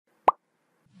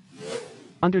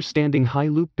Understanding high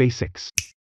loop basics.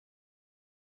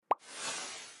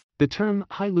 The term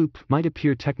high loop might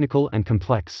appear technical and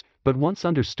complex, but once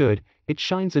understood, it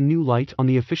shines a new light on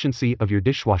the efficiency of your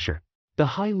dishwasher. The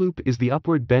high loop is the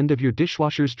upward bend of your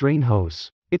dishwasher's drain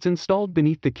hose. It's installed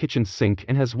beneath the kitchen sink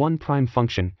and has one prime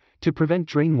function: to prevent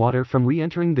drain water from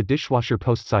re-entering the dishwasher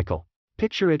post-cycle.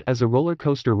 Picture it as a roller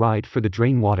coaster ride for the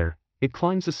drain water. It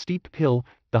climbs a steep hill,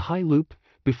 the high loop,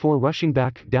 before rushing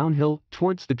back downhill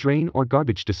towards the drain or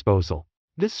garbage disposal.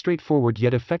 This straightforward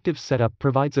yet effective setup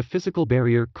provides a physical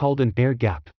barrier called an air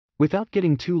gap. Without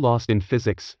getting too lost in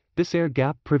physics, this air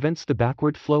gap prevents the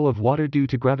backward flow of water due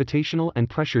to gravitational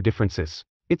and pressure differences.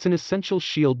 It's an essential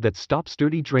shield that stops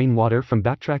dirty drain water from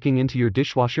backtracking into your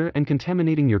dishwasher and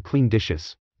contaminating your clean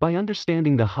dishes. By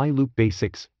understanding the high loop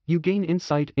basics, you gain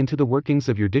insight into the workings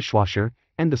of your dishwasher,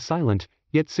 and the silent,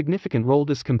 yet significant role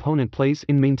this component plays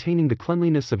in maintaining the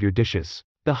cleanliness of your dishes.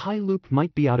 The high loop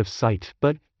might be out of sight,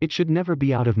 but it should never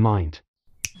be out of mind.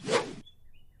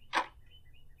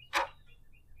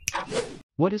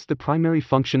 What is the primary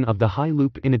function of the high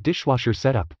loop in a dishwasher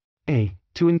setup? A.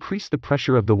 To increase the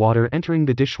pressure of the water entering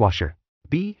the dishwasher.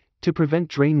 B. To prevent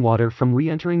drain water from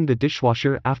re-entering the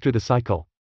dishwasher after the cycle.